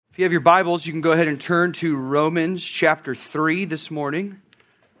If you have your Bibles, you can go ahead and turn to Romans chapter 3 this morning.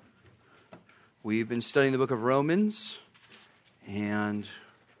 We've been studying the book of Romans, and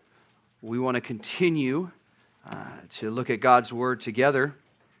we want to continue to look at God's Word together.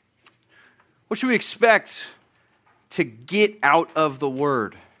 What should we expect to get out of the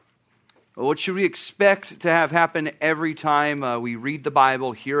Word? What should we expect to have happen every time we read the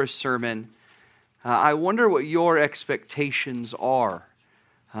Bible, hear a sermon? I wonder what your expectations are.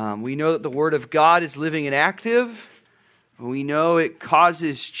 We know that the Word of God is living and active. We know it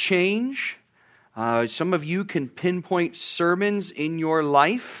causes change. Some of you can pinpoint sermons in your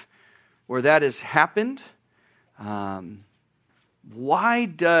life where that has happened. Why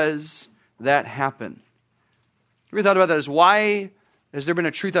does that happen? Have you ever thought about that? Why has there been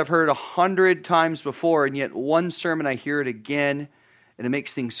a truth I've heard 100 times before, and yet one sermon I hear it again, and it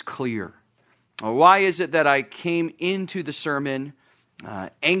makes things clear? Or why is it that I came into the sermon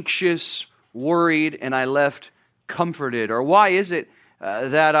anxious, worried, and I left comforted? Or why is it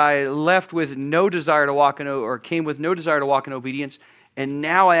that I left with no desire to walk in, or came with no desire to walk in obedience, and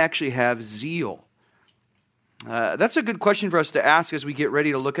now I actually have zeal? That's a good question for us to ask as we get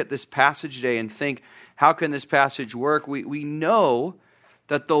ready to look at this passage today and think, how can this passage work? We know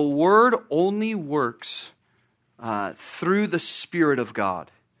that the Word only works through the Spirit of God.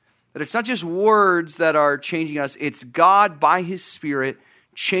 That it's not just words that are changing us, it's God by His Spirit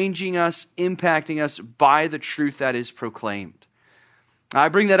changing us, impacting us by the truth that is proclaimed. I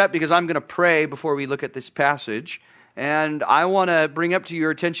bring that up because I'm going to pray before we look at this passage, and I want to bring up to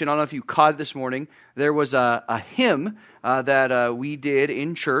your attention, I don't know if you caught it this morning, there was a hymn that we did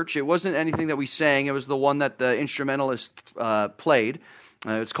in church. It wasn't anything that we sang, it was the one that the instrumentalist played.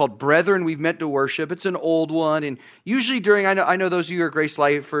 It's called Brethren, We've Met to Worship. It's an old one, and usually during, I know those of you who are Grace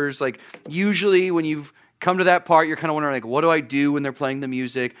Lifers, like usually when you've come to that part, you're kind of wondering, like, what do I do when they're playing the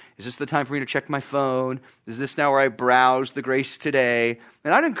music? Is this the time for me to check my phone? Is this now where I browse the Grace Today?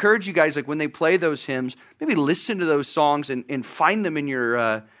 And I'd encourage you guys, like when they play those hymns, maybe listen to those songs and find them in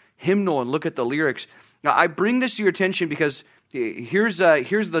your hymnal and look at the lyrics. Now, I bring this to your attention because here's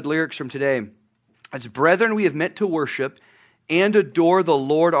the lyrics from today. It's, Brethren, we have met to worship and adore the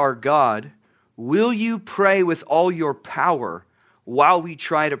Lord our God. Will you pray with all your power while we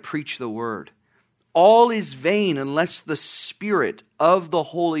try to preach the word? All is vain unless the Spirit of the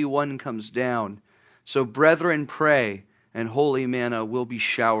Holy One comes down. So brethren, pray, and holy manna will be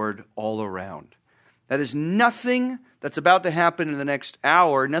showered all around. That is nothing that's about to happen in the next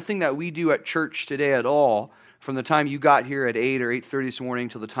hour, nothing that we do at church today at all, from the time you got here at 8 or 8:30 this morning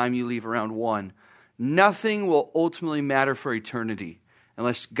till the time you leave around 1. Nothing will ultimately matter for eternity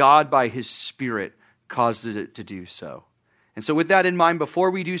unless God by His Spirit causes it to do so. And so with that in mind, before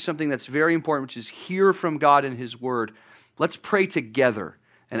we do something that's very important, which is hear from God in His Word, let's pray together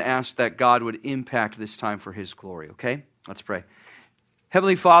and ask that God would impact this time for His glory, okay? Let's pray.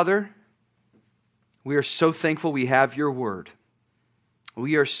 Heavenly Father, we are so thankful we have Your Word.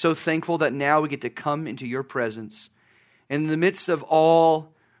 We are so thankful that now we get to come into Your presence. In the midst of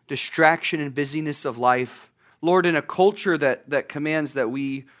all distraction and busyness of life, Lord, in a culture that commands that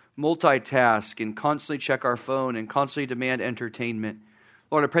we multitask and constantly check our phone and constantly demand entertainment,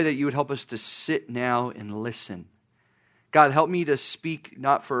 Lord, I pray that You would help us to sit now and listen. God, help me to speak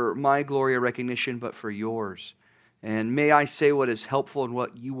not for my glory or recognition, but for Yours. And may I say what is helpful and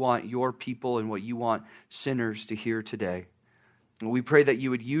what You want Your people and what You want sinners to hear today. And we pray that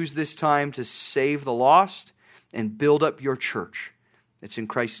You would use this time to save the lost and build up Your church. It's in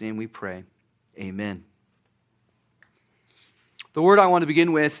Christ's name we pray. Amen. The word I want to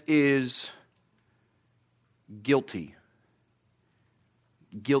begin with is guilty.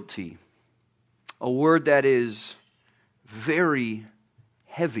 Guilty. A word that is very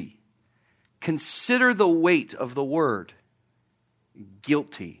heavy. Consider the weight of the word.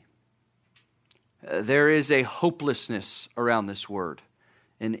 Guilty. There is a hopelessness around this word,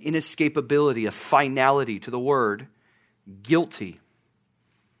 an inescapability, a finality to the word guilty.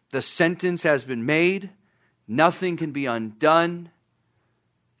 The sentence has been made. Nothing can be undone.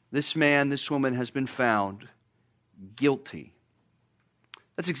 This man, this woman has been found guilty.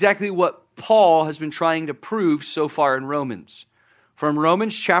 That's exactly what Paul has been trying to prove so far in Romans. From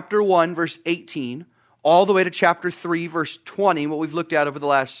Romans chapter 1, verse 18, all the way to chapter 3, verse 20, what we've looked at over the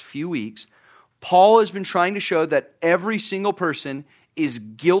last few weeks, Paul has been trying to show that every single person is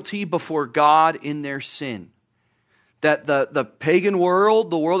guilty before God in their sin. That the pagan world,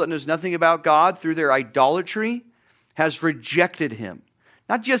 the world that knows nothing about God through their idolatry, has rejected Him.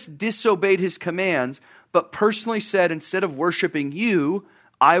 Not just disobeyed His commands, but personally said, instead of worshiping You,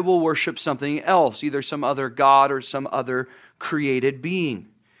 I will worship something else, either some other god or some other created being.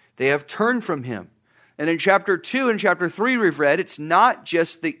 They have turned from him. And in chapter 2 and chapter 3 we've read, it's not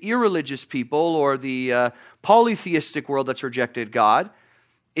just the irreligious people or the polytheistic world that's rejected God.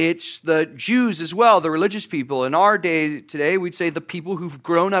 It's the Jews as well, the religious people. In our day today, we'd say the people who've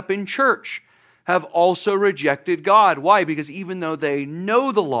grown up in church have also rejected God. Why? Because even though they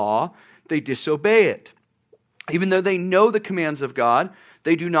know the law, they disobey it. Even though they know the commands of God,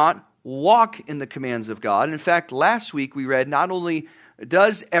 they do not walk in the commands of God. In fact, last week we read not only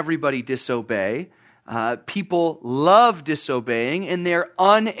does everybody disobey, people love disobeying and they're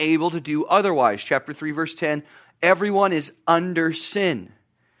unable to do otherwise. Chapter 3, verse 10, everyone is under sin.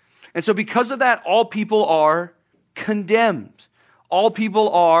 And so because of that, all people are condemned. All people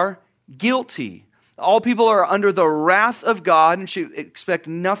are guilty. All people are under the wrath of God and should expect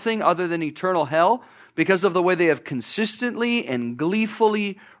nothing other than eternal hell because of the way they have consistently and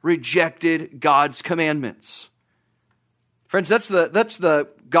gleefully rejected God's commandments. Friends, that's the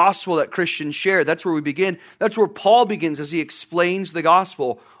gospel that Christians share. That's where we begin. That's where Paul begins as he explains the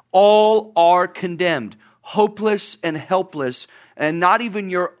gospel. All are condemned, hopeless and helpless, and not even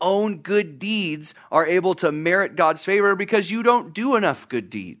your own good deeds are able to merit God's favor because you don't do enough good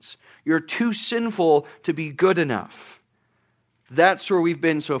deeds. You're too sinful to be good enough. That's where we've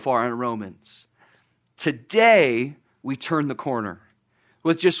been so far in Romans. Today, we turn the corner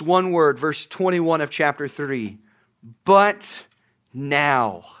with just one word, verse 21 of chapter 3. But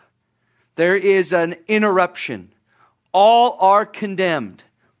now. There is an interruption. All are condemned,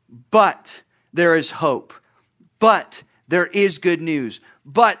 but there is hope. But there is good news.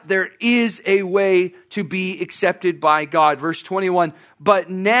 But there is a way to be accepted by God. Verse 21, but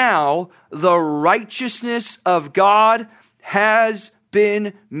now the righteousness of God has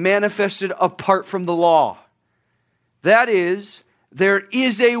been manifested apart from the law. That is, there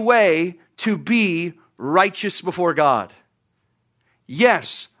is a way to be righteous before God.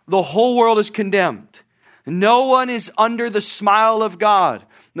 Yes, the whole world is condemned. No one is under the smile of God.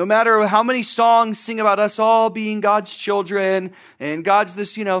 No matter how many songs sing about us all being God's children, and God's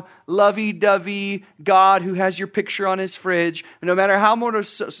this, lovey-dovey God who has your picture on his fridge, and no matter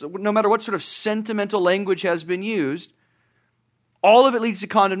what sort of sentimental language has been used, all of it leads to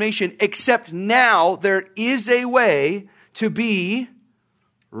condemnation, except now there is a way to be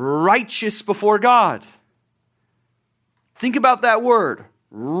righteous before God. Think about that word,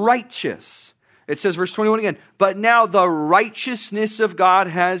 righteous. It says, verse 21 again, but now the righteousness of God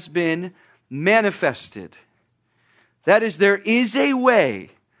has been manifested. That is, there is a way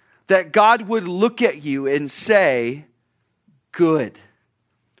that God would look at you and say, good,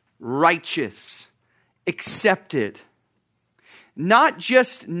 righteous, accepted. Not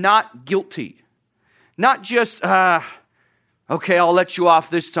just not guilty. Not just, okay, I'll let you off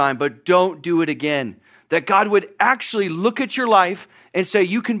this time, but don't do it again. That God would actually look at your life and say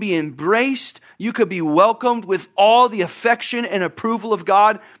you can be embraced, you could be welcomed with all the affection and approval of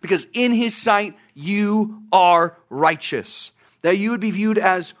God because in his sight you are righteous. That you would be viewed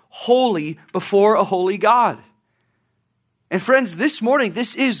as holy before a holy God. And friends, this morning,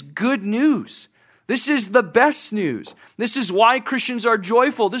 this is good news. This is the best news. This is why Christians are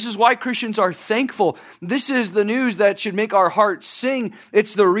joyful. This is why Christians are thankful. This is the news that should make our hearts sing.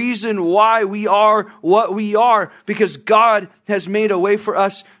 It's the reason why we are what we are, because God has made a way for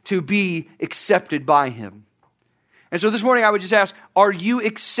us to be accepted by him. And so this morning I would just ask, are you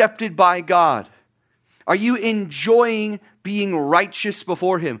accepted by God? Are you enjoying being righteous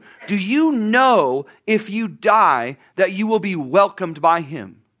before him? Do you know if you die that you will be welcomed by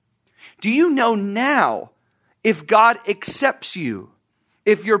him? Do you know now if God accepts you?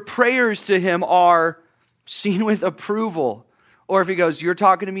 If your prayers to him are seen with approval? Or if he goes, you're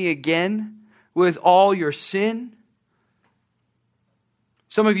talking to me again with all your sin?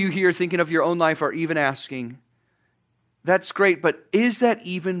 Some of you here thinking of your own life are even asking, that's great, but is that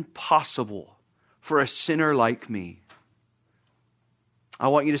even possible for a sinner like me? I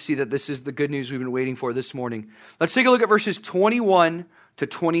want you to see that this is the good news we've been waiting for this morning. Let's take a look at verses 21 to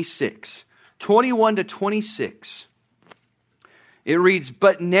 26. 21 to 26. It reads,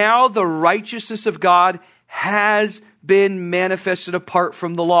 but now the righteousness of God has been manifested apart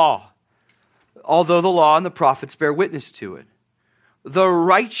from the law, although the law and the prophets bear witness to it. The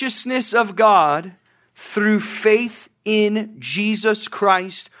righteousness of God through faith in Jesus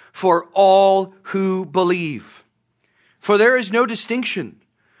Christ for all who believe. For there is no distinction,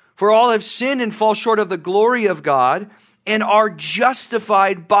 for all have sinned and fall short of the glory of God, and are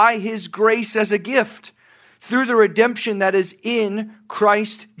justified by his grace as a gift through the redemption that is in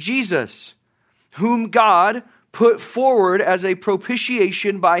Christ Jesus, whom God put forward as a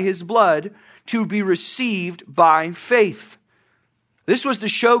propitiation by his blood to be received by faith. This was to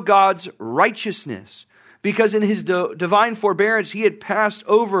show God's righteousness, because in his divine forbearance, he had passed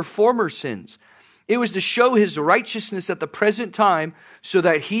over former sins. It was to show his righteousness at the present time so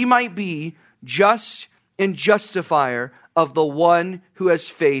that he might be just and justifier of the one who has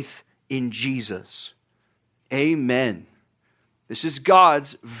faith in Jesus. Amen. This is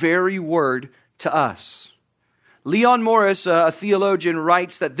God's very word to us. Leon Morris, a theologian,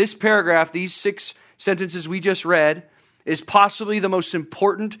 writes that this paragraph, these 6 sentences we just read, is possibly the most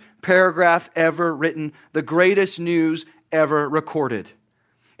important paragraph ever written, the greatest news ever recorded.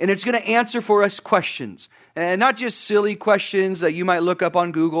 And it's going to answer for us questions, and not just silly questions that you might look up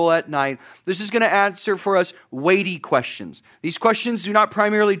on Google at night. This is going to answer for us weighty questions. These questions do not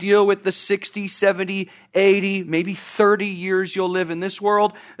primarily deal with the 60, 70, 80, maybe 30 years you'll live in this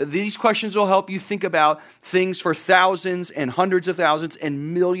world. These questions will help you think about things for thousands and hundreds of thousands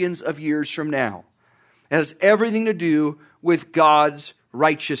and millions of years from now. It has everything to do with God's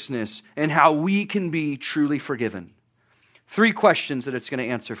righteousness and how we can be truly forgiven. 3 questions that it's going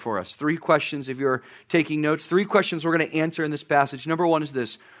to answer for us. 3 questions, if you're taking notes, 3 questions we're going to answer in this passage. Number 1 is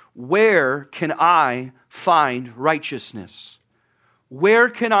this: where can I find righteousness? Where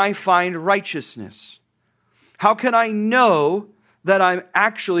can I find righteousness? How can I know that I'm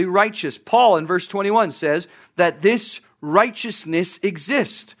actually righteous? Paul in verse 21 says that this righteousness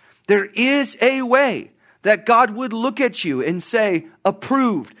exists. There is a way that God would look at you and say,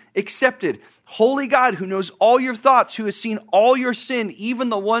 approved, accepted, holy God who knows all your thoughts, who has seen all your sin, even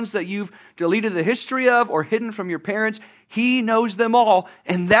the ones that you've deleted the history of or hidden from your parents. He knows them all.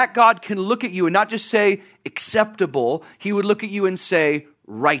 And that God can look at you and not just say acceptable. He would look at you and say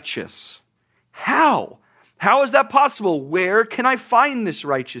righteous. How? How is that possible? Where can I find this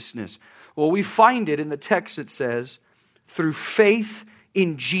righteousness? Well, we find it in the text. It says, through faith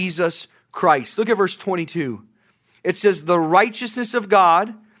in Jesus Christ. Look at verse 22. It says, the righteousness of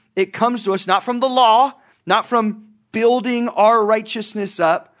God, it comes to us not from the law, not from building our righteousness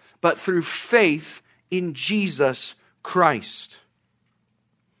up, but through faith in Jesus Christ.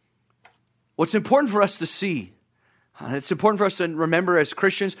 What's important for us to see, it's important for us to remember as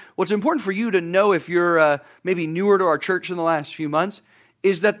Christians, what's important for you to know if you're maybe newer to our church in the last few months,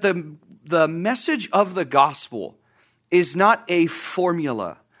 is that the message of the gospel is not a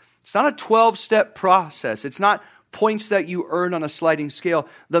formula. It's not a 12-step process. It's not points that you earn on a sliding scale.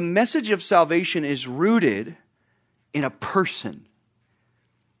 The message of salvation is rooted in a person.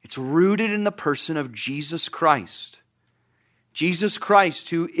 It's rooted in the person of Jesus Christ. Jesus Christ,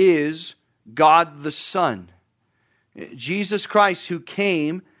 who is God the Son. Jesus Christ, who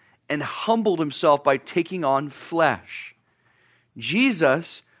came and humbled himself by taking on flesh.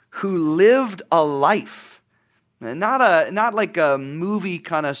 Jesus, who lived a life. Not like a movie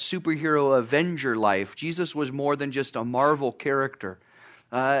kind of superhero Avenger life. Jesus was more than just a Marvel character.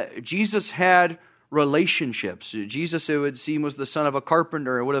 Jesus had relationships. Jesus, it would seem, was the son of a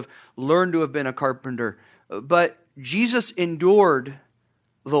carpenter and would have learned to have been a carpenter. But Jesus endured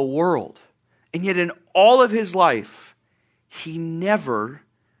the world. And yet in all of his life, he never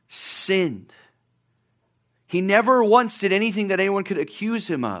sinned. He never once did anything that anyone could accuse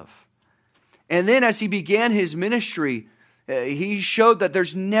him of. And then as he began his ministry, he showed that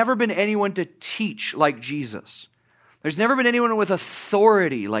there's never been anyone to teach like Jesus. There's never been anyone with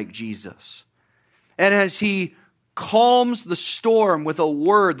authority like Jesus. And as he calms the storm with a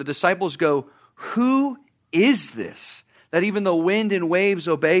word, the disciples go, who is this? That even the wind and waves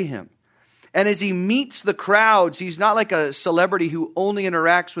obey him. And as he meets the crowds, he's not like a celebrity who only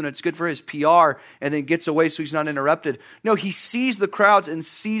interacts when it's good for his PR and then gets away so he's not interrupted. No, he sees the crowds and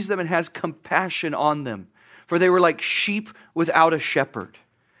sees them and has compassion on them. For they were like sheep without a shepherd.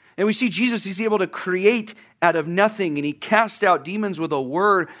 And we see Jesus, he's able to create out of nothing, and he casts out demons with a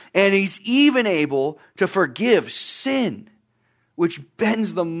word, and he's even able to forgive sin, which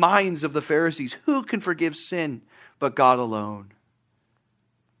bends the minds of the Pharisees. Who can forgive sin but God alone?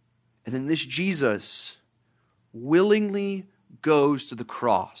 And then this Jesus willingly goes to the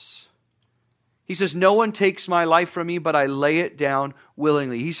cross. He says, no one takes my life from me, but I lay it down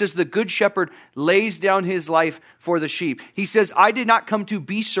willingly. He says, the good shepherd lays down his life for the sheep. He says, I did not come to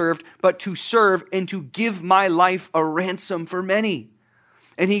be served, but to serve and to give my life a ransom for many.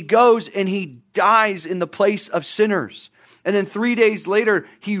 And he goes and he dies in the place of sinners. And then 3 days later,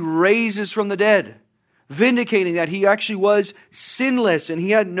 he raises from the dead, vindicating that he actually was sinless and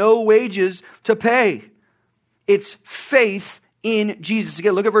he had no wages to pay. It's faith in Jesus.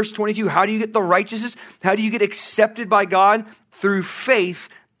 Again, look at verse 22. How do you get the righteousness? How do you get accepted by God? Through faith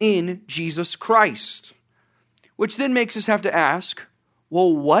in Jesus Christ. Which then makes us have to ask,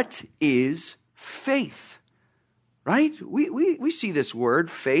 well, what is faith? right? We see this word,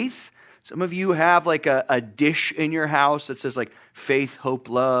 faith. Some of you have like a dish in your house that says like faith, hope,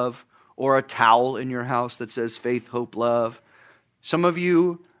 love, or a towel in your house that says faith, hope, love. Some of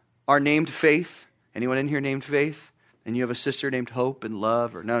you are named Faith. Anyone in here named Faith? And you have a sister named Hope and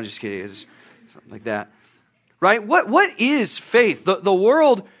Love? Or no, just kidding. It's something like that. Right? What is faith? The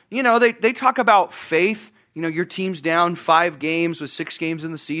world, they talk about faith. Your team's down 5 games with 6 games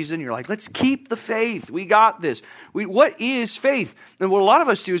in the season. You're like, let's keep the faith. We got this. What is faith? And what a lot of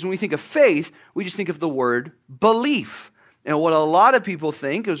us do is when we think of faith, we just think of the word belief. And what a lot of people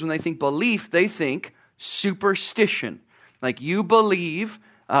think is when they think belief, they think superstition. Like you believe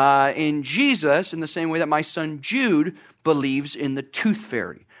in Jesus in the same way that my son Jude believes in the tooth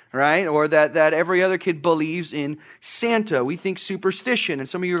fairy, right? Or that every other kid believes in Santa. We think superstition. And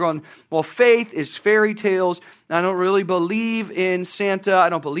some of you are going, well, faith is fairy tales. I don't really believe in Santa. I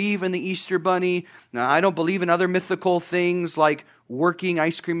don't believe in the Easter Bunny. Now, I don't believe in other mythical things like working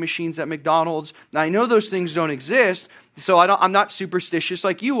ice cream machines at McDonald's. Now, I know those things don't exist, so I'm not superstitious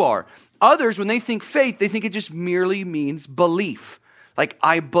like you are. Others, when they think faith, they think it just merely means belief. Like,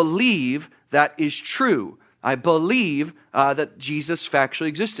 I believe that is true. I believe that Jesus factually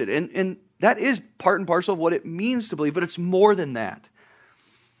existed. And that is part and parcel of what it means to believe, but it's more than that.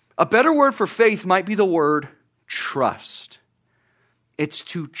 A better word for faith might be the word trust. It's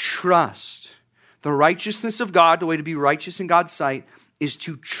to trust. The righteousness of God, the way to be righteous in God's sight, is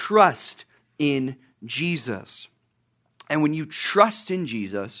to trust in Jesus. And when you trust in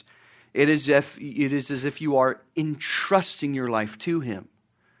Jesus, it is as if you are entrusting your life to Him.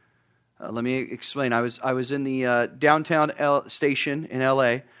 Let me explain. I was in the downtown station in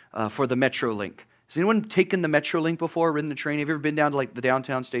L.A. For the Metrolink. Has anyone taken the Metrolink before, ridden the train? Have you ever been down to like the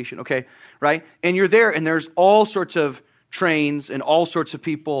downtown station? Okay, right? And you're there, and there's all sorts of trains and all sorts of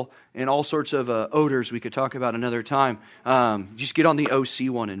people and all sorts of odors we could talk about another time. Just get on the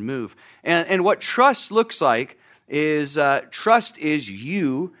OC one and move. And what trust looks like is trust is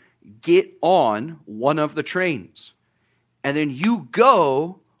you get on one of the trains, and then you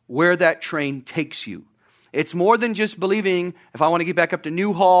go where that train takes you. It's more than just believing, if I want to get back up to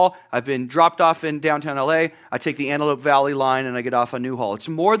Newhall, I've been dropped off in downtown LA, I take the Antelope Valley line and I get off on Newhall. It's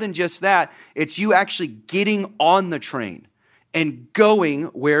more than just that. It's you actually getting on the train and going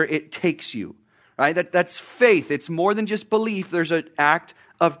where it takes you. Right? That's faith. It's more than just belief. There's an act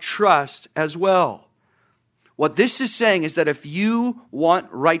of trust as well. What this is saying is that if you want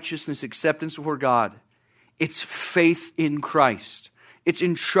righteousness, acceptance before God, it's faith in Christ. It's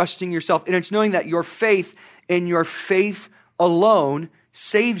entrusting yourself, and it's knowing that your faith and your faith alone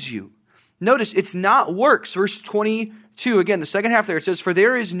saves you. Notice, it's not works. Verse 22, again, the second half there, it says, "For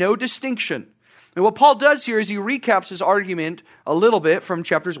there is no distinction." And what Paul does here is he recaps his argument a little bit from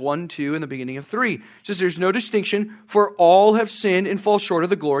chapters 1, 2, and the beginning of 3. He says, there's no distinction, for all have sinned and fall short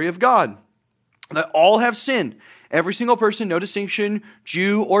of the glory of God. That all have sinned. Every single person, no distinction,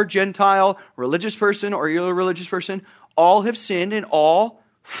 Jew or Gentile, religious person or irreligious person, all have sinned and all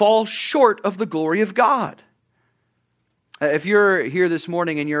fall short of the glory of God. If you're here this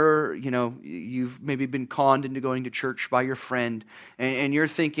morning and you've maybe been conned into going to church by your friend, and you're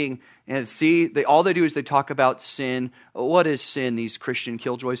thinking, all they do is they talk about sin. What is sin, these Christian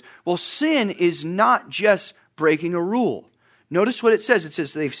killjoys? Well, sin is not just breaking a rule. Notice what it says. It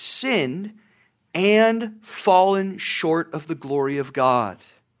says they've sinned and fallen short of the glory of God.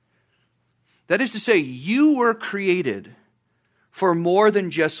 That is to say, you were created for more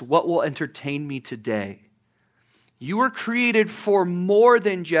than just what will entertain me today. You were created for more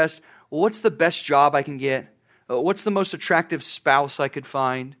than just, well, what's the best job I can get? What's the most attractive spouse I could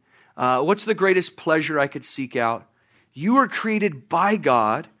find? What's the greatest pleasure I could seek out? You were created by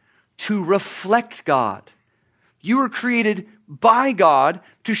God to reflect God. You were created by God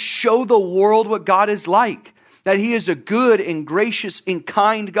to show the world what God is like. That He is a good and gracious and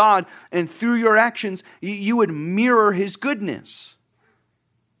kind God, and through your actions, you would mirror His goodness.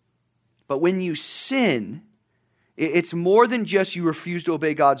 But when you sin, it's more than just you refuse to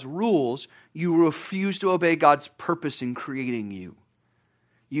obey God's rules. You refuse to obey God's purpose in creating you.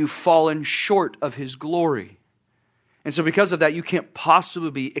 You've fallen short of His glory. And so because of that, you can't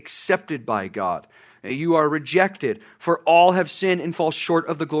possibly be accepted by God. You are rejected, for all have sinned and fall short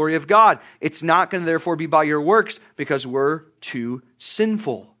of the glory of God. It's not going to therefore be by your works because we're too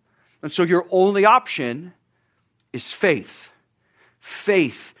sinful. And so your only option is faith.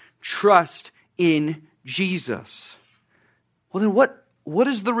 Faith, trust in Jesus. Well, then what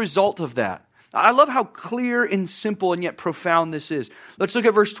is the result of that? I love how clear and simple and yet profound this is. Let's look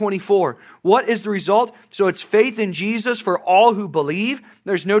at verse 24. What is the result? So it's faith in Jesus for all who believe.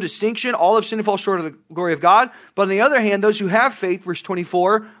 There's no distinction. All have sinned and fall short of the glory of God. But on the other hand, those who have faith, verse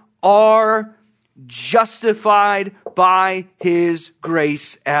 24, are justified by His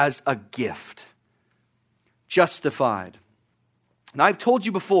grace as a gift. Justified. And I've told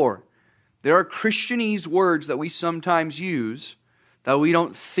you before, there are Christianese words that we sometimes use that we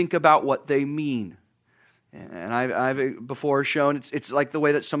don't think about what they mean. And I've before shown it's like the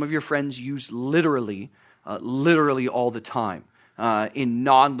way that some of your friends use literally all the time in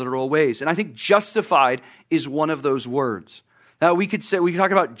non-literal ways. And I think justified is one of those words. Now we could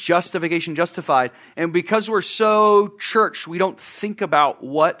talk about justification, justified, and because we're so church, we don't think about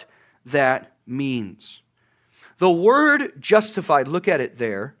what that means. The word justified, look at it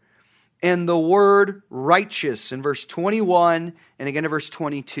there, and the word righteous in verse 21 and again in verse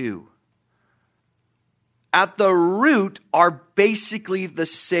 22. At the root are basically the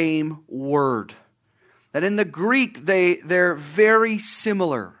same word. That in the Greek, they're very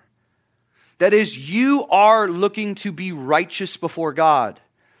similar. That is, you are looking to be righteous before God.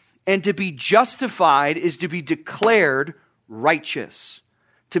 And to be justified is to be declared righteous.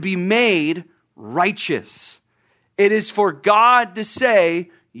 To be made righteous. It is for God to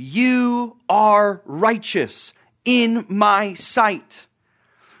say, you are righteous in my sight.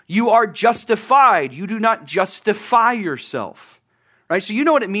 You are justified. You do not justify yourself. Right? So you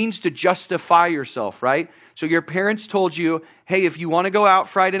know what it means to justify yourself, right? So your parents told you, hey, if you want to go out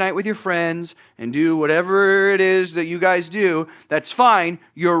Friday night with your friends and do whatever it is that you guys do, that's fine.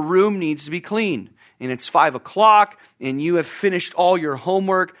 Your room needs to be clean. And it's 5 o'clock and you have finished all your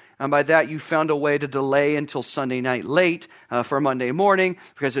homework. And by that, you found a way to delay until Sunday night late for Monday morning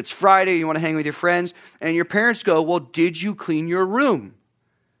because it's Friday, you want to hang with your friends. And your parents go, well, did you clean your room?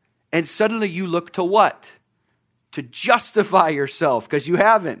 And suddenly you look to what? To justify yourself because you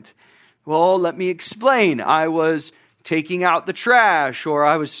haven't. Well, let me explain. I was taking out the trash, or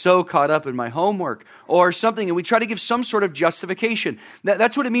I was so caught up in my homework, or something. And we try to give some sort of justification.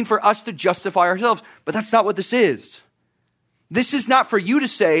 That's what it means for us to justify ourselves. But that's not what this is. This is not for you to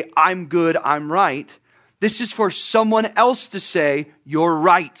say, I'm good, I'm right. This is for someone else to say, you're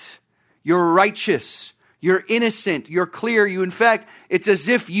right, you're righteous, you're innocent, you're clear. In fact, it's as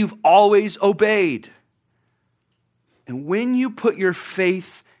if you've always obeyed. And when you put your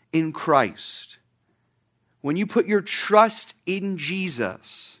faith in Christ, when you put your trust in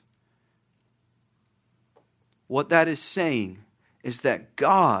Jesus, what that is saying is that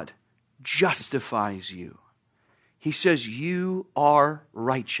God justifies you. He says, you are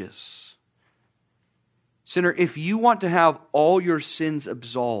righteous. Sinner, if you want to have all your sins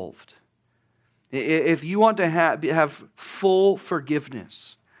absolved, if you want to have full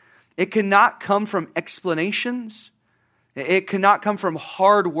forgiveness, it cannot come from explanations. It cannot come from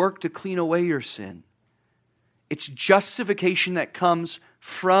hard work to clean away your sin. It's justification that comes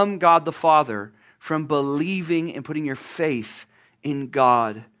from God the Father, from believing and putting your faith in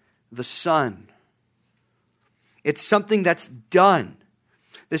God the Son. It's something that's done.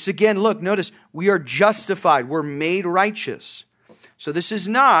 This again, look, notice, we are justified. We're made righteous. So this is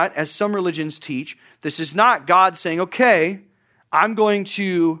not, as some religions teach, this is not God saying, okay, I'm going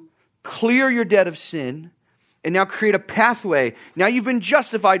to clear your debt of sin and now create a pathway. Now you've been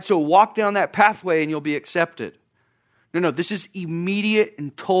justified, so walk down that pathway and you'll be accepted. No, this is immediate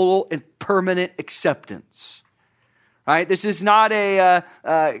and total and permanent acceptance. Right? This is not a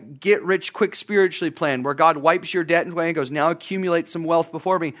get-rich-quick spiritually plan where God wipes your debt away and goes, now accumulate some wealth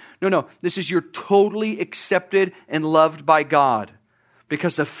before me. No. This is you're totally accepted and loved by God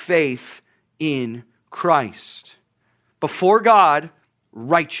because of faith in Christ. Before God,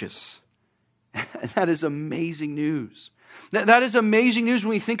 righteous. That is amazing news. That is amazing news when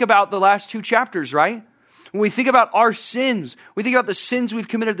we think about the last 2 chapters, right? When we think about our sins, we think about the sins we've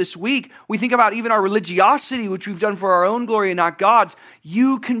committed this week, we think about even our religiosity, which we've done for our own glory and not God's,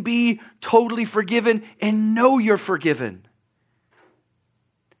 you can be totally forgiven and know you're forgiven.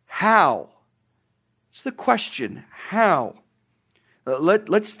 How? It's the question. How?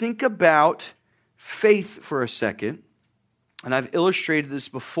 Let's think about faith for a second. And I've illustrated this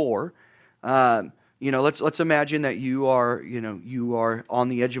before. Let's imagine that you are on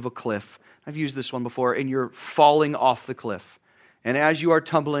the edge of a cliff. I've used this one before, and you're falling off the cliff. And as you are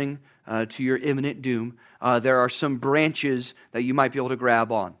tumbling to your imminent doom, there are some branches that you might be able to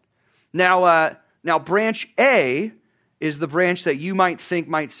grab on. Now, branch A is the branch that you might think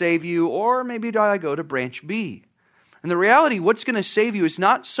might save you, or maybe I go to branch B. And the reality, what's going to save you is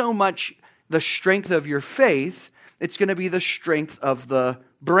not so much the strength of your faith, it's going to be the strength of the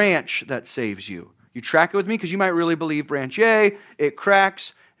branch that saves you. You track it with me? Because you might really believe branch A, it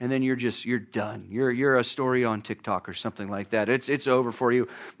cracks, and then you're done. You're a story on TikTok or something like that. It's over for you.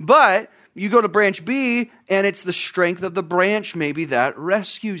 But you go to branch B, and it's the strength of the branch maybe that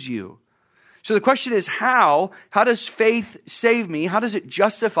rescues you. So the question is how? How does faith save me? How does it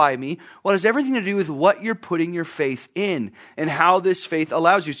justify me? Well, it has everything to do with what you're putting your faith in and how this faith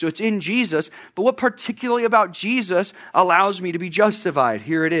allows you. So it's in Jesus, but what particularly about Jesus allows me to be justified?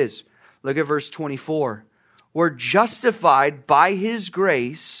 Here it is. Look at verse 24. We're justified by His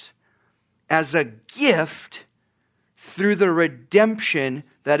grace as a gift through the redemption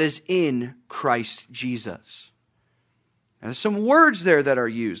that is in Christ Jesus. Now, there's some words there that are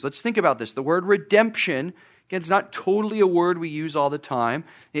used. Let's think about this. The word redemption, again, it's not totally a word we use all the time.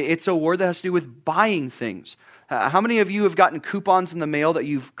 It's a word that has to do with buying things. How many of you have gotten coupons in the mail that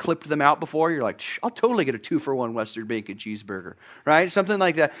you've clipped them out before? You're like, I'll totally get a 2-for-1 Western bacon cheeseburger, right? Something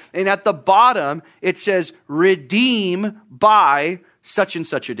like that. And at the bottom, it says, redeem by such and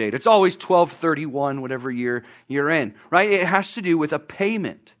such a date. It's always 12/31, whatever year you're in, right? It has to do with a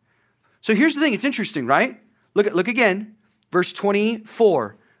payment. So here's the thing. It's interesting, right? Look again. Verse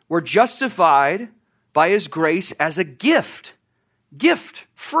 24, we're justified by His grace as a gift. Gift,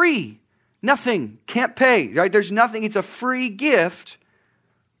 free, nothing, can't pay, right? There's nothing, it's a free gift.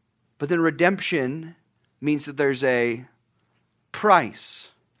 But then redemption means that there's a price.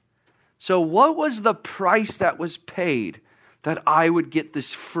 So what was the price that was paid that I would get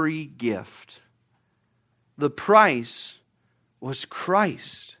this free gift? The price was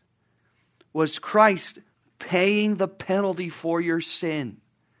Christ. Was Christ paying the penalty for your sin.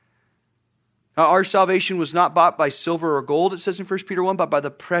 Our salvation was not bought by silver or gold, it says in 1 Peter 1, but by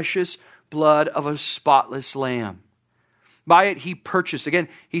the precious blood of a spotless lamb. By it He purchased. Again,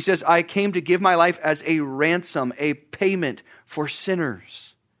 He says, I came to give my life as a ransom, a payment for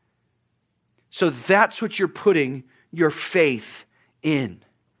sinners. So that's what you're putting your faith in.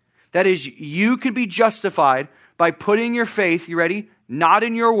 That is, you can be justified by putting your faith, you ready? Not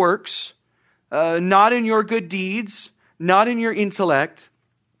in your works, not in your good deeds, not in your intellect,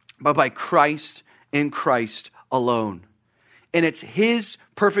 but by Christ and Christ alone. And it's His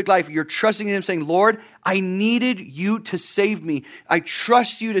perfect life. You're trusting in Him saying, Lord, I needed You to save me. I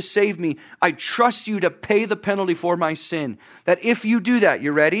trust You to save me. I trust You to pay the penalty for my sin. That if you do that,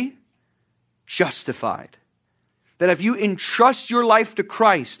 you ready? Justified. That if you entrust your life to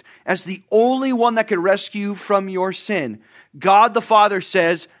Christ as the only one that can rescue you from your sin, God the Father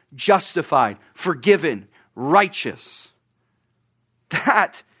says, justified, forgiven, righteous.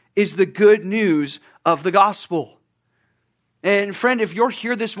 That is the good news of the gospel. And friend, if you're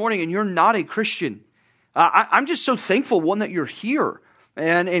here this morning and you're not a Christian, I'm just so thankful, one, that you're here.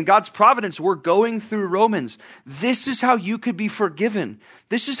 And in God's providence, we're going through Romans. This is how you could be forgiven.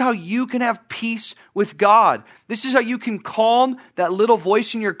 This is how you can have peace with God. This is how you can calm that little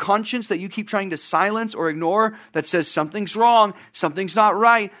voice in your conscience that you keep trying to silence or ignore that says something's wrong, something's not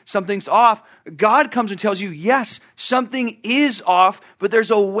right, something's off. God comes and tells you, yes, something is off, but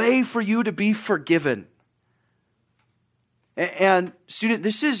there's a way for you to be forgiven. And student,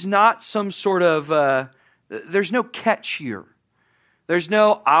 this is not some sort of, there's no catch here. There's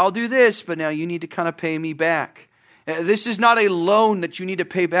no, I'll do this, but now you need to kind of pay me back. This is not a loan that you need to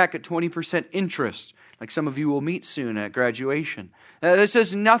pay back at 20% interest, like some of you will meet soon at graduation. This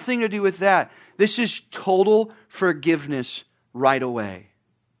has nothing to do with that. This is total forgiveness right away.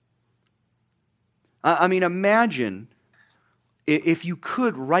 I mean, imagine if you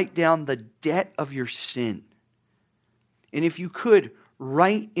could write down the debt of your sin. And if you could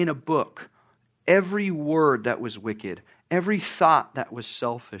write in a book every word that was wicked, every thought that was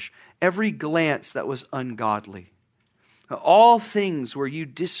selfish, every glance that was ungodly, all things where you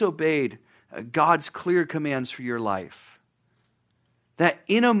disobeyed God's clear commands for your life, that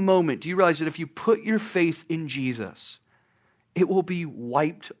in a moment, do you realize that if you put your faith in Jesus, it will be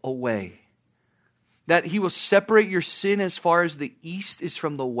wiped away? That He will separate your sin as far as the east is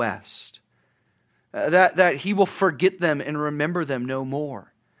from the west. That He will forget them and remember them no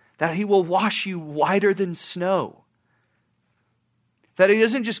more. That He will wash you whiter than snow. That He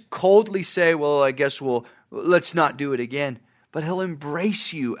doesn't just coldly say, well, I guess let's not do it again. But He'll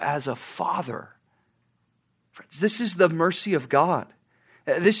embrace you as a father. Friends, this is the mercy of God.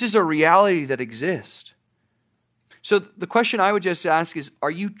 This is a reality that exists. So the question I would just ask is,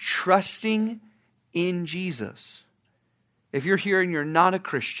 are you trusting in Jesus? If you're here and you're not a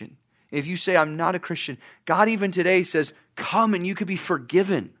Christian, if you say, I'm not a Christian, God even today says, come and you could be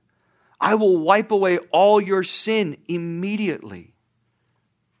forgiven. I will wipe away all your sin immediately.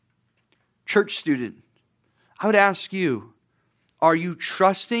 Church student, I would ask you, Are you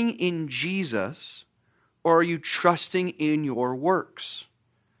trusting in Jesus or are you trusting in your works?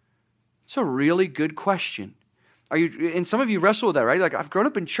 It's a really good question. And some of you wrestle with that, right? Like, I've grown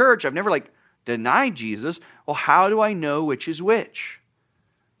up in church. I've never denied Jesus. Well, how do I know which is which?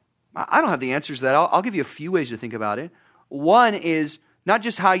 I don't have the answers to that. I'll give you a few ways to think about it. One is not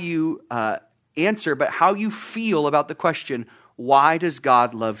just how you answer, but how you feel about the question, why does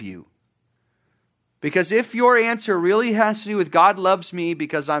God love you? Because if your answer really has to do with God loves me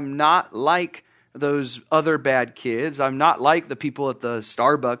because I'm not like those other bad kids, I'm not like the people at the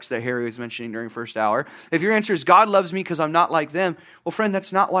Starbucks that Harry was mentioning during first hour. If your answer is God loves me because I'm not like them, well, friend,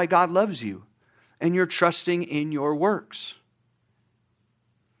 that's not why God loves you. And you're trusting in your works.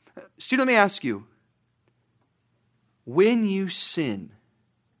 Student, let me ask you, when you sin,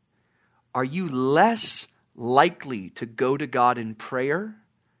 are you less likely to go to God in prayer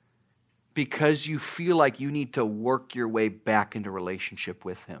because you feel like you need to work your way back into relationship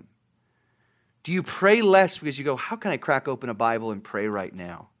with Him? Do you pray less because you go, how can I crack open a Bible and pray right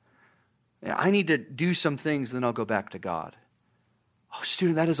now? I need to do some things, then I'll go back to God. Oh,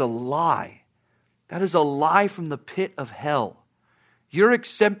 student, that is a lie. That is a lie from the pit of hell. Your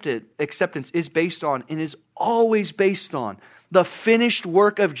acceptance is based on and is always based on the finished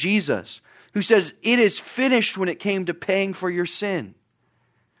work of Jesus, who says it is finished when it came to paying for your sin.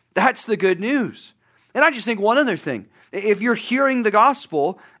 That's the good news. And I just think one other thing. If you're hearing the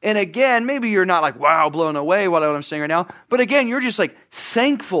gospel, and again, maybe you're not like, wow, blown away by what I'm saying right now, but again, you're just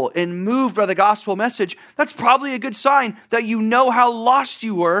thankful and moved by the gospel message, that's probably a good sign that you know how lost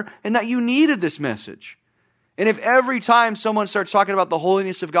you were and that you needed this message. And if every time someone starts talking about the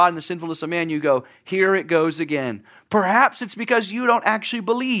holiness of God and the sinfulness of man, you go, here it goes again. Perhaps it's because you don't actually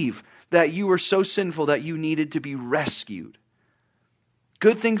believe that you were so sinful that you needed to be rescued.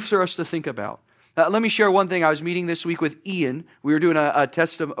 Good thing for us to think about. Let me share one thing. I was meeting this week with Ian. We were doing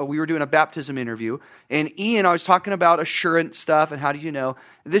a baptism interview, and Ian, I was talking about assurance stuff and how do you know.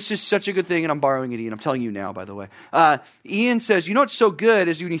 This is such a good thing, and I'm borrowing it, Ian. I'm telling you now, by the way. Ian says, you know what's so good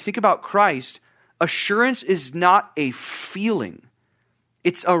is when you think about Christ, assurance is not a feeling.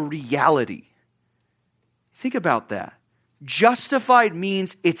 It's a reality. Think about that. Justified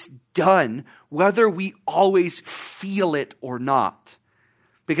means it's done, whether we always feel it or not.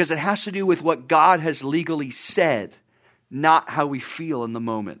 Because it has to do with what God has legally said, not how we feel in the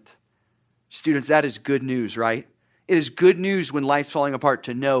moment. Students, that is good news, right? It is good news when life's falling apart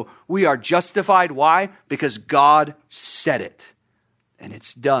to know we are justified. Why? Because God said it. And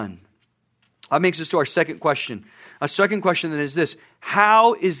it's done. That makes us to our second question. A second question that is this: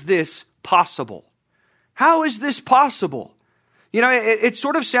 how is this possible? How is this possible? You know, it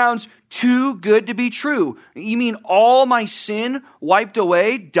sort of sounds too good to be true. You mean all my sin wiped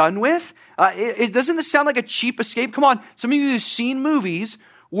away, done with? Doesn't this sound like a cheap escape? Come on, some of you have seen movies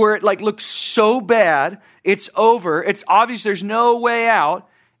where it looks so bad, it's over, it's obvious there's no way out,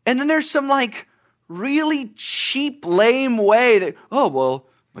 and then there's some really cheap, lame way that, oh, well,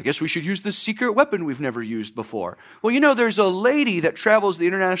 I guess we should use this secret weapon we've never used before. Well, there's a lady that travels the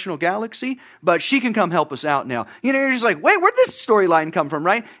international galaxy, but she can come help us out now. You're just like, wait, where'd this storyline come from,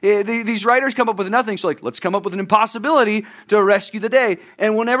 right? These writers come up with nothing, so let's come up with an impossibility to rescue the day.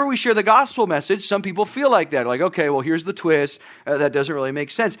 And whenever we share the gospel message, some people feel like that. Okay, well, here's the twist. That doesn't really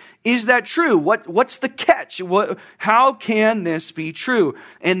make sense. Is that true? What's the catch? How can this be true?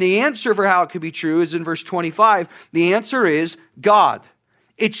 And the answer for how it could be true is in verse 25. The answer is God.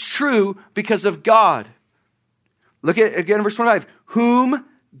 It's true because of God. Look at again verse 25. Whom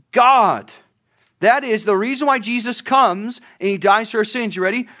God. That is the reason why Jesus comes and He dies for our sins. You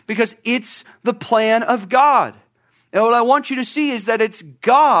ready? Because it's the plan of God. And what I want you to see is that it's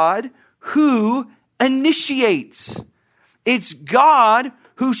God who initiates. It's God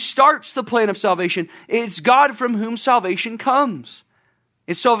who starts the plan of salvation. It's God from whom salvation comes.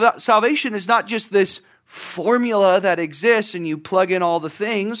 And so salvation is not just this formula that exists and you plug in all the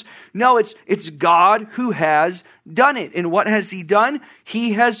things. No, it's God who has done it. And what has He done?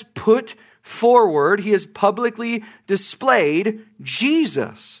 He has put forward, He has publicly displayed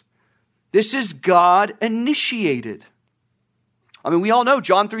Jesus. This is God initiated. I mean, we all know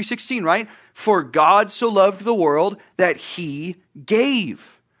John 3:16, right? For God so loved the world that He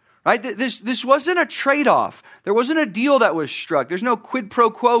gave. Right? This wasn't a trade-off. There wasn't a deal that was struck. There's no quid pro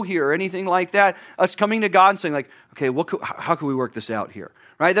quo here or anything like that. Us coming to God and saying okay, how can we work this out here?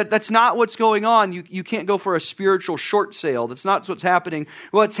 Right? That's not what's going on. You can't go for a spiritual short sale. That's not what's happening.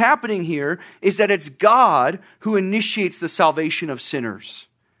 What's happening here is that it's God who initiates the salvation of sinners.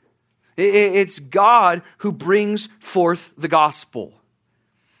 It's God who brings forth the gospel.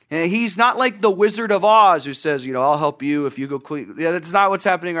 And he's not like the Wizard of Oz who says, I'll help you if you go clean. Yeah, that's not what's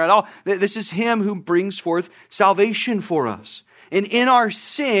happening right at all. This is him who brings forth salvation for us. And in our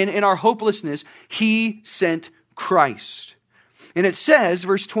sin, in our hopelessness, he sent Christ. And it says,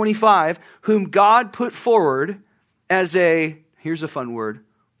 verse 25, whom God put forward as here's a fun word,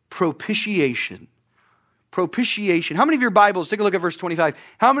 propitiation. Propitiation. How many of your Bibles, take a look at verse 25.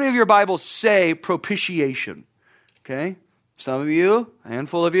 How many of your Bibles say propitiation? Okay. Some of you, a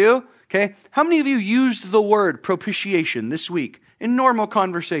handful of you. Okay. How many of you used the word propitiation this week in normal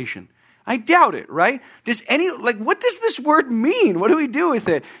conversation? I doubt it, right? What does this word mean? What do we do with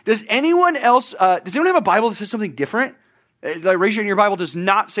it? Does anyone else, does anyone have a Bible that says something different? Raise your hand, your Bible does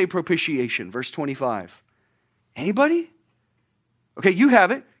not say propitiation, verse 25. Anybody? Okay, you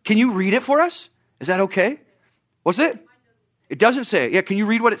have it. Can you read it for us? Is that okay? What's it? It doesn't say it. Yeah, can you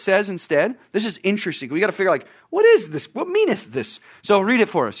read what it says instead? This is interesting. We got to figure what is this? What meaneth this? So read it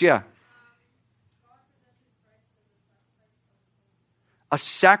for us, yeah. A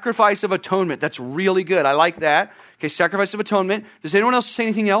sacrifice of atonement. That's really good. I like that. Okay, sacrifice of atonement. Does anyone else say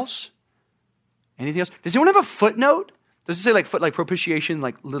anything else? Anything else? Does anyone have a footnote? Does it say like propitiation,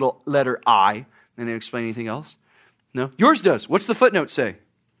 like little letter I, and then explain anything else? No? Yours does. What's the footnote say?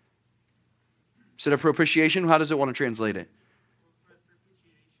 Instead of propitiation, how does it want to translate it? For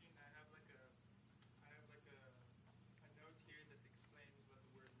propitiation, I have a note here that explains what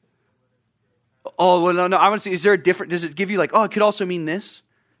the word means. Oh, well, no. I want to see, is there a different, does it give you it could also mean this?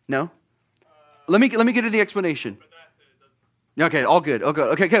 No? Let me get to the explanation. Okay, all good.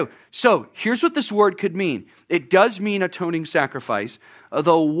 Okay, go. So, here's what this word could mean. It does mean atoning sacrifice.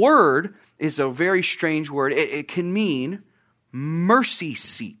 The word is a very strange word. It can mean mercy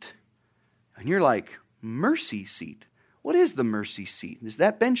seat. And you're like, mercy seat? What is the mercy seat? Is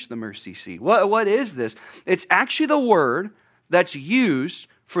that bench the mercy seat? What is this? It's actually the word that's used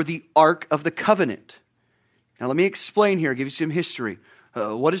for the Ark of the Covenant. Now let me explain here, give you some history.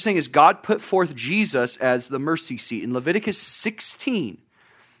 What it's saying is God put forth Jesus as the mercy seat. In Leviticus 16,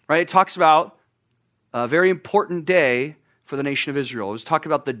 right, it talks about a very important day for the nation of Israel. It was talking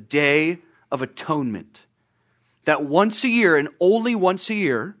about the Day of Atonement. That once a year, and only once a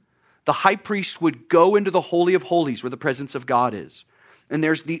year, the high priest would go into the Holy of Holies where the presence of God is. And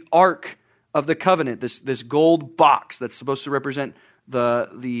there's the Ark of the Covenant, this gold box that's supposed to represent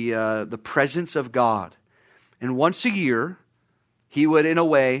the presence of God. And once a year, he would, in a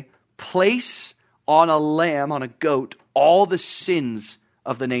way, place on a lamb, on a goat, all the sins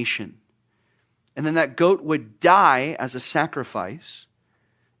of the nation. And then that goat would die as a sacrifice,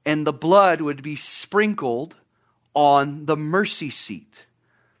 and the blood would be sprinkled on the mercy seat.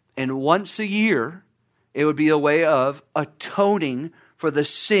 And once a year, it would be a way of atoning for the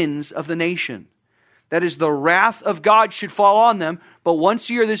sins of the nation. That is, the wrath of God should fall on them, but once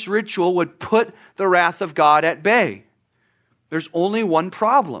a year this ritual would put the wrath of God at bay. There's only one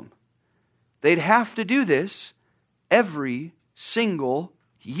problem. They'd have to do this every single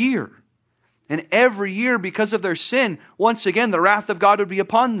year. And every year, because of their sin, once again, the wrath of God would be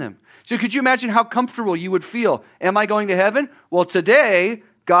upon them. So could you imagine how comfortable you would feel? Am I going to heaven? Well, today,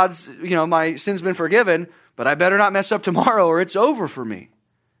 my sin's been forgiven, but I better not mess up tomorrow or it's over for me.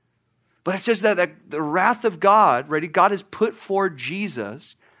 But it says that the wrath of God, right? God has put forward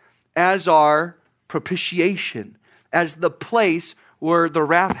Jesus as our propitiation, as the place where the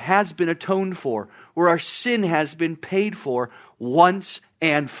wrath has been atoned for, where our sin has been paid for once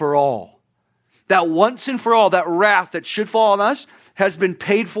and for all. That once and for all, that wrath that should fall on us has been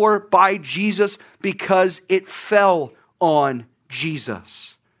paid for by Jesus because it fell on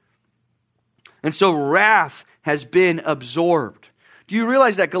Jesus. And so wrath has been absorbed. Do you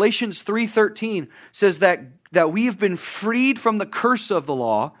realize that Galatians 3:13 says that we have been freed from the curse of the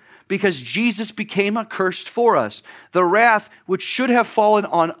law because Jesus became accursed for us? The wrath which should have fallen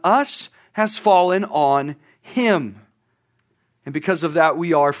on us has fallen on him. And because of that,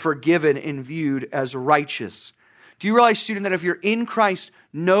 we are forgiven and viewed as righteous. Do you realize, student, that if you're in Christ,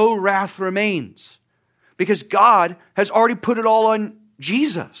 no wrath remains? Because God has already put it all on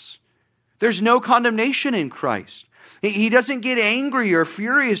Jesus. There's no condemnation in Christ. He doesn't get angry or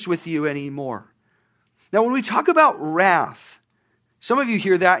furious with you anymore. Now, when we talk about wrath, some of you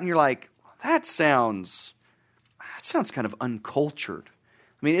hear that and you're like, that sounds kind of uncultured.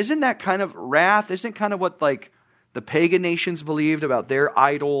 I mean, isn't that kind of wrath? Isn't kind of what the pagan nations believed about their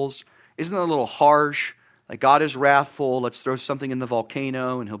idols? Isn't that a little harsh? Like, God is wrathful. Let's throw something in the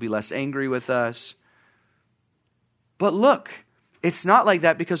volcano and he'll be less angry with us. But look, it's not like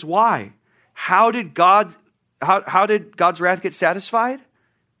that, because why? How did God's wrath get satisfied?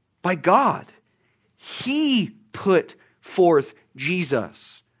 By God. He put forth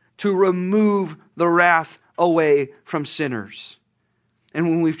Jesus. to remove the wrath away from sinners. And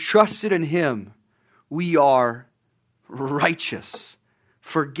when we've trusted in Him, we are righteous,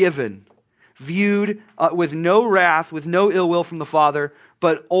 forgiven, viewed with no wrath, with no ill will from the Father,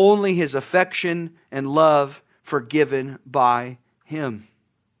 but only His affection and love, forgiven by Him.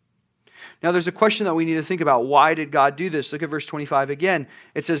 Now there's a question that we need to think about. Why did God do this? Look at verse 25 again.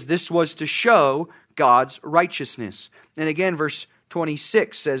 It says this was to show God's righteousness. And again, verse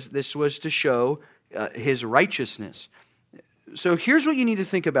 26 says this was to show His righteousness. So here's what you need to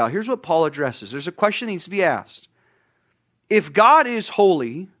think about. Here's what Paul addresses. There's a question that needs to be asked. If God is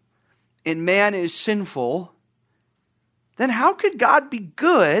holy and man is sinful, then how could God be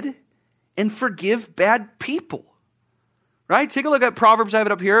good and forgive bad people? Right? Take a look at Proverbs. I have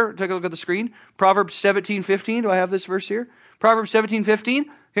it up here. Take a look at the screen. Proverbs 17:15. Do I have this verse here? Proverbs 17:15.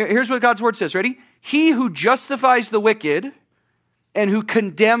 Here's what God's word says. Ready? He who justifies the wicked and who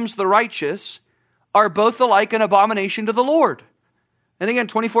condemns the righteous are both alike an abomination to the Lord. And again,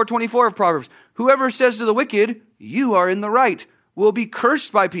 24:24 of Proverbs. Whoever says to the wicked, you are in the right, will be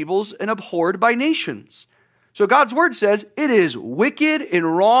cursed by peoples and abhorred by nations. So God's word says it is wicked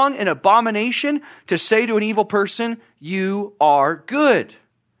and wrong and abomination to say to an evil person, you are good.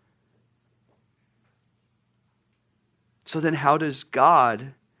 So then how does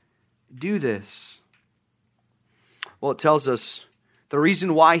God do this? Well, it tells us the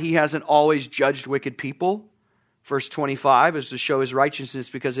reason why He hasn't always judged wicked people, verse 25, is to show His righteousness,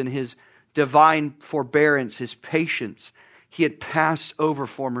 because in His divine forbearance, His patience, He had passed over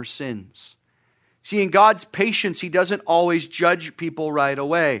former sins. See, in God's patience, He doesn't always judge people right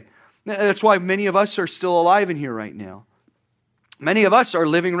away. That's why many of us are still alive in here right now. Many of us are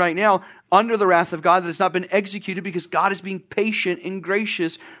living right now under the wrath of God that has not been executed, because God is being patient and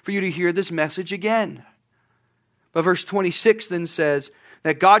gracious for you to hear this message again. But verse 26 then says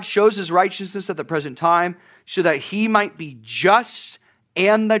that God shows His righteousness at the present time so that He might be just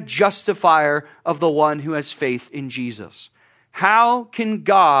and the justifier of the one who has faith in Jesus. How can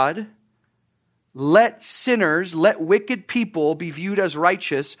God let sinners, let wicked people be viewed as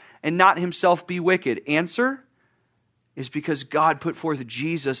righteous and not Himself be wicked? Answer is because God put forth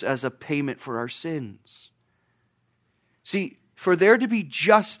Jesus as a payment for our sins. See, for there to be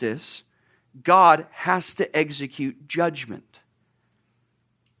justice, God has to execute judgment.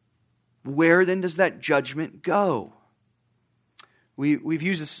 Where then does that judgment go? We've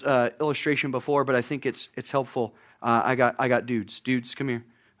used this illustration before, but I think it's helpful. I got dudes. Dudes, come here.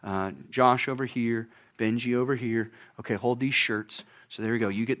 Josh over here, Benji over here. Okay, hold these shirts. So there we go.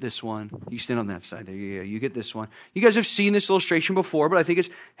 You get this one. You stand on that side. There you go. You get this one. You guys have seen this illustration before, but I think it's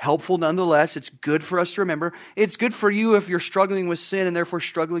helpful nonetheless. It's good for us to remember. It's good for you if you're struggling with sin and therefore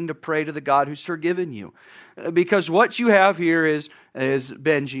struggling to pray to the God who's forgiven you. Because what you have here is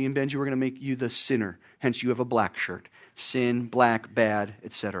Benji, and Benji, we're going to make you the sinner. Hence, you have a black shirt. Sin, black, bad,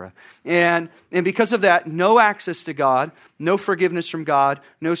 etc. And because of that, no access to God, no forgiveness from God,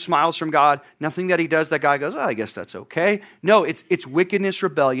 no smiles from God, nothing that He does that guy goes, oh, I guess that's okay. No, it's wickedness,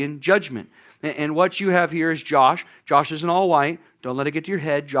 rebellion, judgment. And what you have here is Josh. Josh isn't all white. Don't let it get to your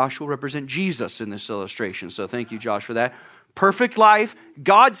head. Josh will represent Jesus in this illustration. So thank you, Josh, for that. Perfect life.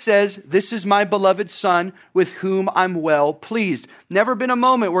 God says, this is my beloved Son with whom I'm well pleased. Never been a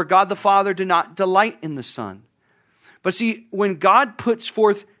moment where God the Father did not delight in the Son. But see, when God puts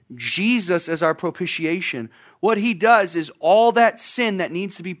forth Jesus as our propitiation, what He does is all that sin that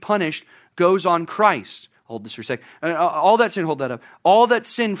needs to be punished goes on Christ. Hold this for a second. All that sin, hold that up. All that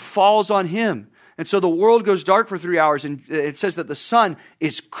sin falls on Him. And so the world goes dark for 3 hours, and it says that the Son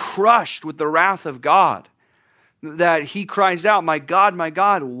is crushed with the wrath of God. That He cries out, my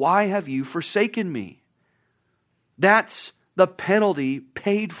God, why have you forsaken me? That's the penalty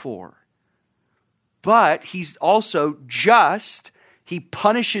paid for. But He's also just. He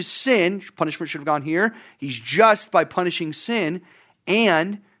punishes sin. Punishment should have gone here. He's just by punishing sin.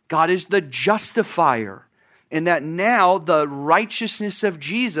 And God is the justifier. And that now the righteousness of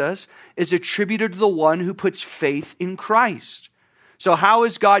Jesus is attributed to the one who puts faith in Christ. So how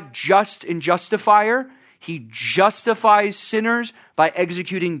is God just and justifier? He justifies sinners by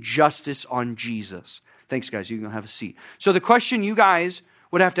executing justice on Jesus. Thanks, guys. You can have a seat. So the question you guys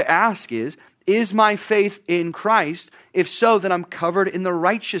would have to ask is my faith in Christ? If so, then I'm covered in the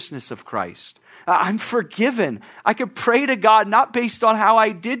righteousness of Christ. I'm forgiven. I could pray to God not based on how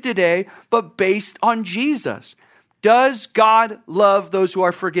I did today, but based on Jesus. Does God love those who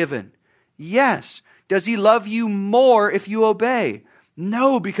are forgiven? Yes. Does He love you more if you obey?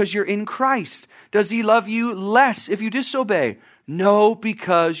 No, because you're in Christ. Does He love you less if you disobey? No,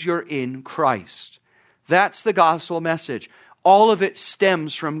 because you're in Christ. That's the gospel message. all of it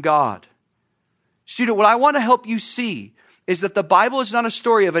stems from God. Student, what I want to help you see is that the Bible is not a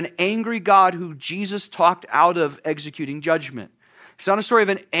story of an angry God who Jesus talked out of executing judgment. It's not a story of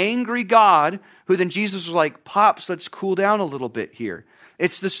an angry God who then Jesus was like, Pops, let's cool down a little bit here.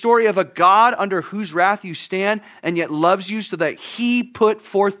 It's the story of a God under whose wrath you stand and yet loves you so that He put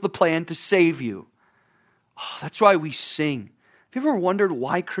forth the plan to save you. Oh, that's why we sing. Have you ever wondered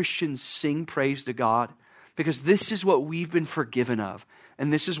why Christians sing praise to God? Because this is what we've been forgiven of.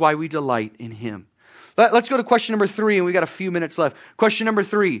 And this is why we delight in Him. Let's go to question number 3, and we've got a few minutes left. Question number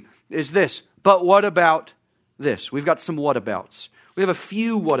 3 is this. But what about this? We've got some whatabouts. We have a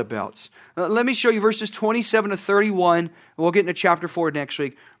few whatabouts. Let me show you verses 27 to 31. And we'll get into chapter 4 next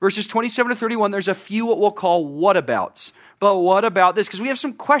week. Verses 27 to 31, there's a few what we'll call whatabouts. But what about this? Because we have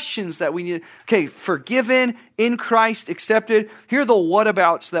some questions that we need. Okay, forgiven, in Christ, accepted. Here are the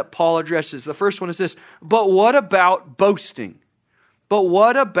whatabouts that Paul addresses. The first one is this. But what about boasting? But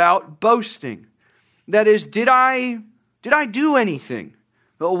what about boasting? That is, did I do anything?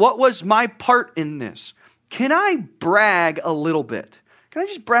 What was my part in this? Can I brag a little bit? Can I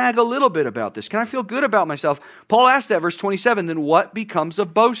just brag a little bit about this? Can I feel good about myself? Paul asked that, verse 27, then what becomes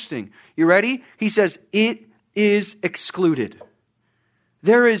of boasting? You ready? He says, it is excluded.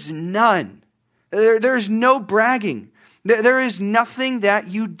 There is none. There is no bragging. There is nothing that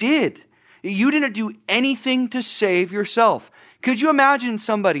you did. You didn't do anything to save yourself. Could you imagine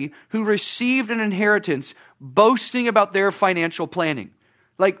somebody who received an inheritance boasting about their financial planning?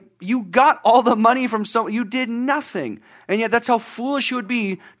 Like, you got all the money from someone, you did nothing. And yet that's how foolish it would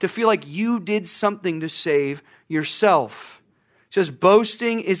be to feel like you did something to save yourself. It says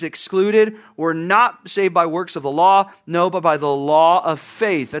boasting is excluded. We're not saved by works of the law, no, but by the law of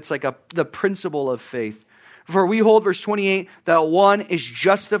faith. That's like the principle of faith. For we hold, verse 28, that one is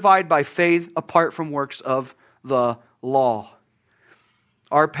justified by faith apart from works of the law.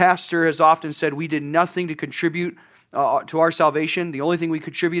 Our pastor has often said we did nothing to contribute to our salvation. The only thing we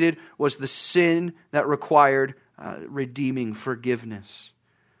contributed was the sin that required redeeming forgiveness.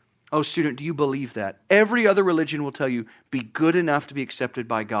 Oh, student, do you believe that? Every other religion will tell you, be good enough to be accepted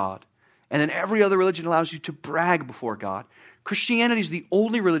by God. And then every other religion allows you to brag before God. Christianity is the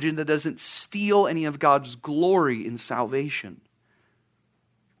only religion that doesn't steal any of God's glory in salvation.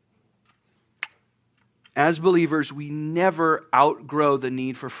 As believers, we never outgrow the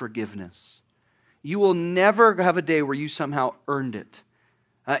need for forgiveness. You will never have a day where you somehow earned it.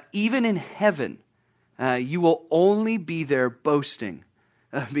 Even in heaven, you will only be there boasting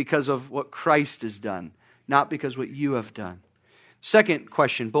because of what Christ has done, not because what you have done. Second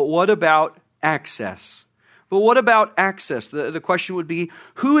question, but what about access? But what about access? The question would be,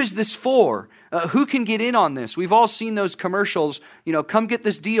 who is this for? Who can get in on this? We've all seen those commercials, come get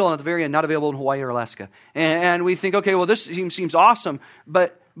this deal, and at the very end, not available in Hawaii or Alaska. And we think, okay, well, this seems awesome,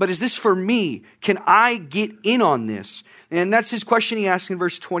 but is this for me? Can I get in on this? And that's his question he asks in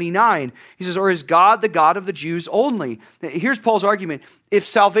verse 29. He says, or is God the God of the Jews only? Here's Paul's argument. If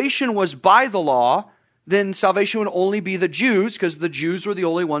salvation was by the law, then salvation would only be the Jews, because the Jews were the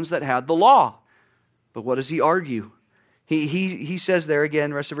only ones that had the law. But what does he argue? He says there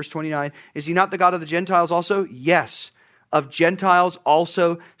again, rest of verse 29, is he not the God of the Gentiles also? Yes, of Gentiles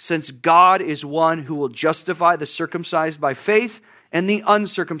also, since God is one who will justify the circumcised by faith and the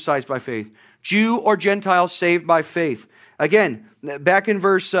uncircumcised by faith. Jew or Gentile saved by faith. Again, back in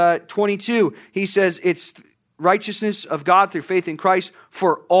verse 22, he says it's righteousness of God through faith in Christ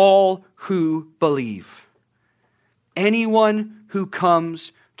for all who believe. Anyone who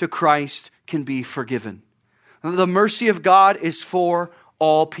comes to Christ can be forgiven. The mercy of God is for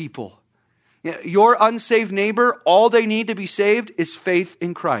all people. Your unsaved neighbor, all they need to be saved is faith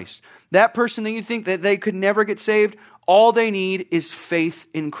in Christ. That person that you think that they could never get saved, all they need is faith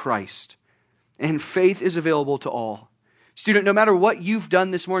in Christ. And faith is available to all. Student, no matter what you've done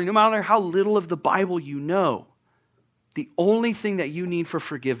this morning, no matter how little of the Bible you know, the only thing that you need for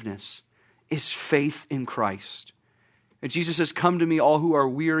forgiveness is faith in Christ. And Jesus says, come to me all who are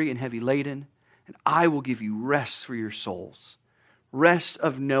weary and heavy laden, and I will give you rest for your souls. Rest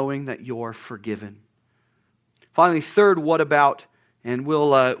of knowing that you're forgiven. Finally, third, what about, and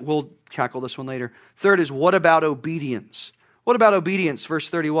we'll tackle this one later. Third is, what about obedience? What about obedience? Verse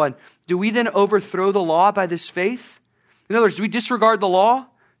 31. Do we then overthrow the law by this faith? In other words, do we disregard the law?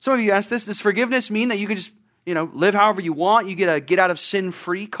 Some of you ask this. Does forgiveness mean that you can just, live however you want? You get a get out of sin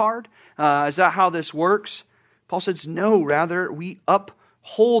free card? Is that how this works? Paul says, no, rather, we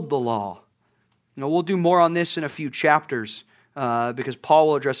uphold the law. We'll do more on this in a few chapters because Paul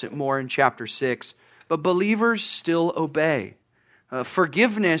will address it more in chapter 6. But believers still obey.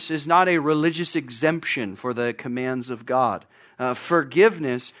 Forgiveness is not a religious exemption for the commands of God.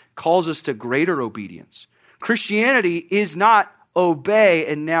 Forgiveness calls us to greater obedience. Christianity is not obey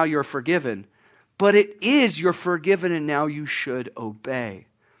and now you're forgiven, but it is you're forgiven and now you should obey.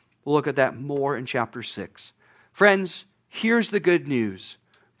 We'll look at that more in chapter 6. Friends, here's the good news.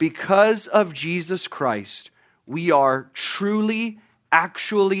 Because of Jesus Christ, we are truly,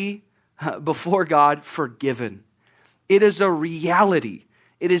 actually, before God, forgiven. It is a reality.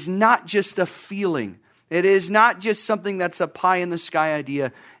 It is not just a feeling. It is not just something that's a pie-in-the-sky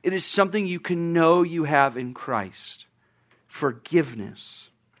idea. It is something you can know you have in Christ. Forgiveness.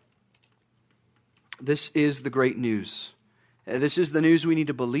 This is the great news. This is the news we need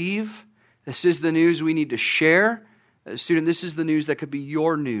to believe. This is the news we need to share. Student, this is the news that could be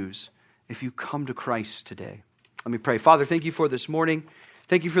your news if you come to Christ today. Let me pray. Father, thank you for this morning.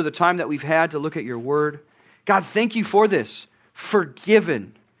 Thank you for the time that we've had to look at your word. God, thank you for this.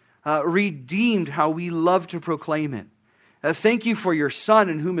 Forgiven, redeemed, how we love to proclaim it. Thank you for your Son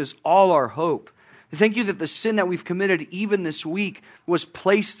in whom is all our hope. Thank you that the sin that we've committed even this week was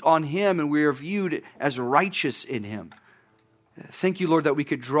placed on him and we are viewed as righteous in him. Thank you, Lord, that we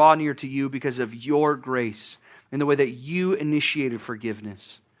could draw near to you because of your grace and the way that you initiated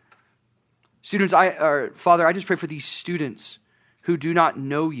forgiveness. Students, Father, I just pray for these students who do not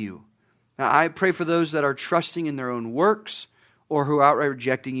know you. Now, I pray for those that are trusting in their own works or who are outright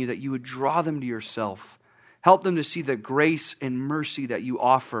rejecting you, that you would draw them to yourself. Help them to see the grace and mercy that you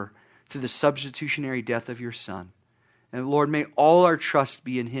offer through the substitutionary death of your Son. And Lord, may all our trust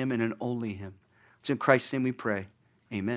be in him and in only him. It's in Christ's name we pray.